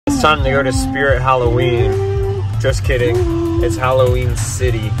It's time to go to Spirit Halloween. Just kidding. It's Halloween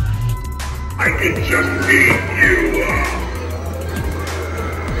City. I can just beat you up.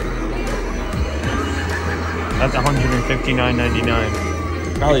 That's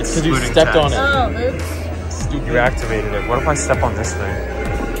 $159.99. Probably because you stepped on it. Oh, oops. Stupid. You activated it. What if I step on this thing?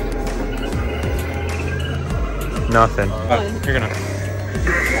 Nothing. But you're gonna.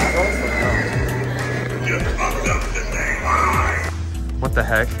 What the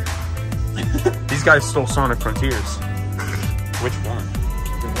heck? These guys stole Sonic Frontiers. Which one?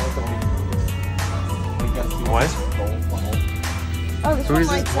 What? Oh, this Who one is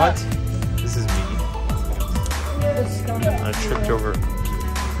this? lights What? up. This is me. I tripped over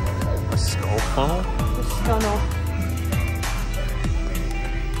a skull funnel? The funnel.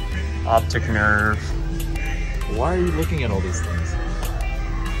 Optic nerve. Why are you looking at all these things?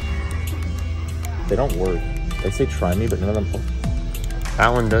 They don't work. They say try me, but none of them. That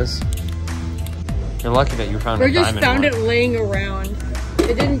one does. You're lucky that you found We a just diamond found one. it laying around.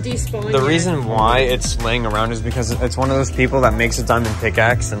 It didn't despawn The yet. reason why it's laying around is because it's one of those people that makes a diamond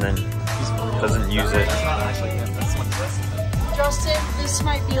pickaxe and then doesn't use it. That's not actually him. That's someone dressed as him. Justin, this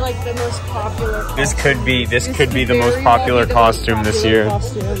might be like the most popular costume. This could be the very most well popular be the most costume this popular year.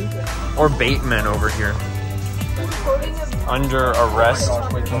 costume. Or Bateman over here. Under arrest.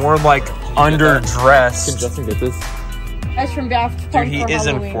 More like Can underdressed. Justin get this? That's from Daft Dude, Punk he for is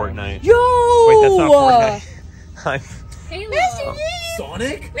in Halloween. Fortnite. Yo! Wait, that's not Fortnite. Hey,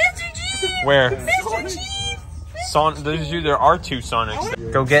 Sonic? Mr. G! Where? Mr. G! There are two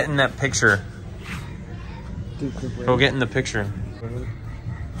Sonics. Go get in that picture. Go get in the picture.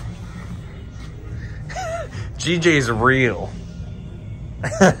 GJ's real.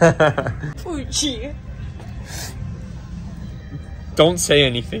 Fuji. Don't say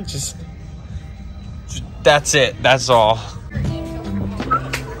anything. Just that's it. That's all.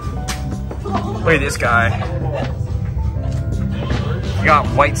 Look at this guy. He got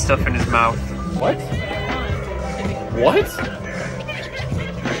white stuff in his mouth. What? What?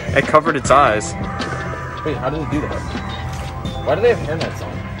 It covered its eyes. Wait, how did it do that? Why do they have hairnets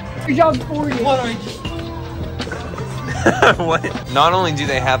on? Good job for you. What? Not only do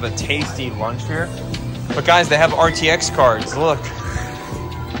they have a tasty lunch here, but guys, they have RTX cards. Look.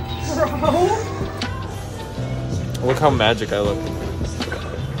 Look how magic I look.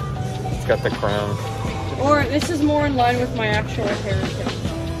 It's got the crown. Or this is more in line with my actual heritage.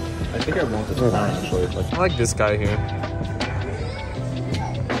 I think I want this one actually. Like, I like this guy here.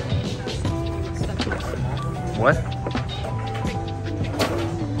 What?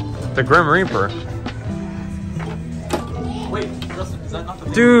 The Grim Reaper. wait, Justin, is that not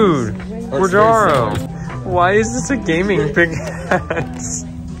the Dude, Or it's very Cordaro. Why is this a gaming pickaxe?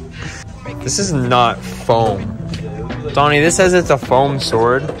 This is not foam. Donnie, this says it's a foam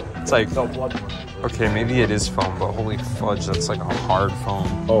sword. It's like, okay, maybe it is foam, but holy fudge, that's like a hard foam.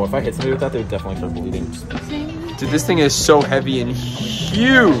 Oh, if I hit somebody with that, they would definitely start bleeding. Dude, this thing is so heavy and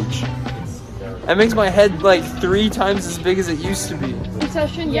huge. That makes my head like 3 times as big as it used to be.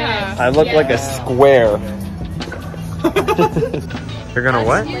 Concession, yeah. I look like a square. You're gonna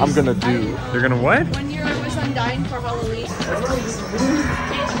what? I'm gonna do. You're gonna what? One year I was undying for Halloween.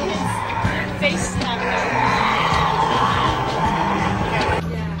 Face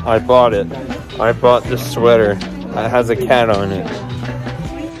I bought it. I bought this sweater. It has a cat on it.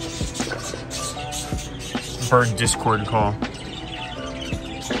 Bird Discord call.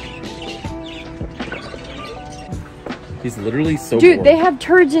 He's literally so Dude, bored. they have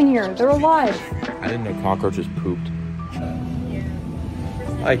turds in here. They're alive. I didn't know cockroaches pooped.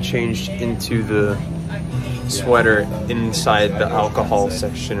 I changed into the sweater inside the alcohol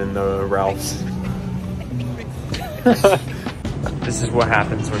section in the Ralph's. This is what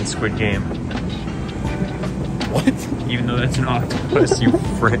happens when Squid Game. What? Even though that's an octopus, you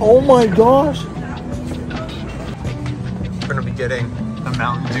frick. Oh my gosh! We're gonna be getting the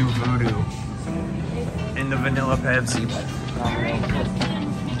Mountain Dew Voodoo and the Vanilla Pepsi.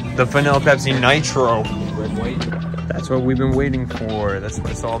 The Vanilla Pepsi Nitro. Red, white. That's what we've been waiting for. That's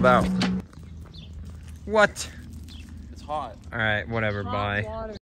what it's all about. What? It's hot. All right, whatever, bye.